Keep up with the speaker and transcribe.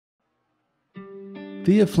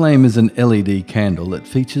Via Flame is an LED candle that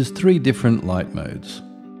features 3 different light modes.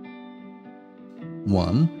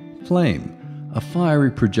 1. Flame, a fiery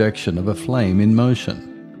projection of a flame in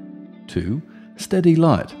motion. 2. Steady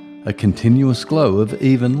light, a continuous glow of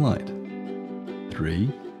even light.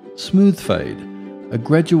 3. Smooth fade, a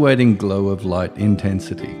graduating glow of light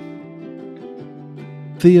intensity.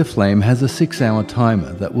 Via Flame has a 6-hour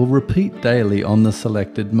timer that will repeat daily on the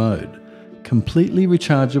selected mode, completely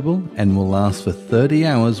rechargeable and will last for 30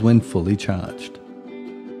 hours when fully charged.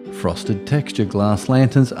 Frosted texture glass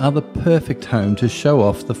lanterns are the perfect home to show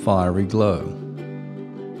off the fiery glow.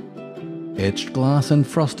 Etched glass and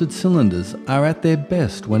frosted cylinders are at their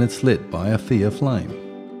best when it's lit by a Via Flame.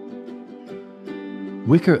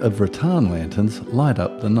 Wicker of rattan lanterns light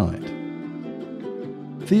up the night.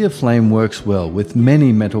 Via Flame works well with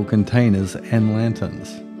many metal containers and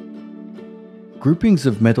lanterns. Groupings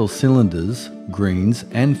of metal cylinders, greens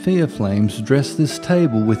and Via Flames dress this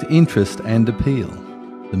table with interest and appeal.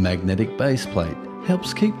 The magnetic base plate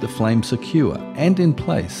helps keep the flame secure and in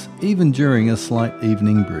place even during a slight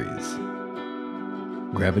evening breeze.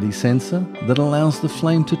 Gravity sensor that allows the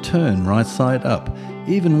flame to turn right side up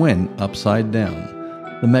even when upside down.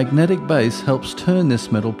 The magnetic base helps turn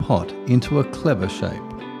this metal pot into a clever shape.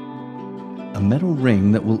 A metal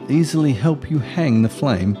ring that will easily help you hang the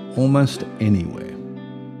flame almost anywhere,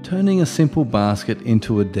 turning a simple basket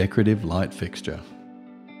into a decorative light fixture.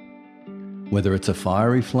 Whether it's a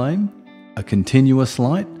fiery flame, a continuous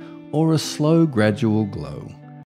light, or a slow gradual glow.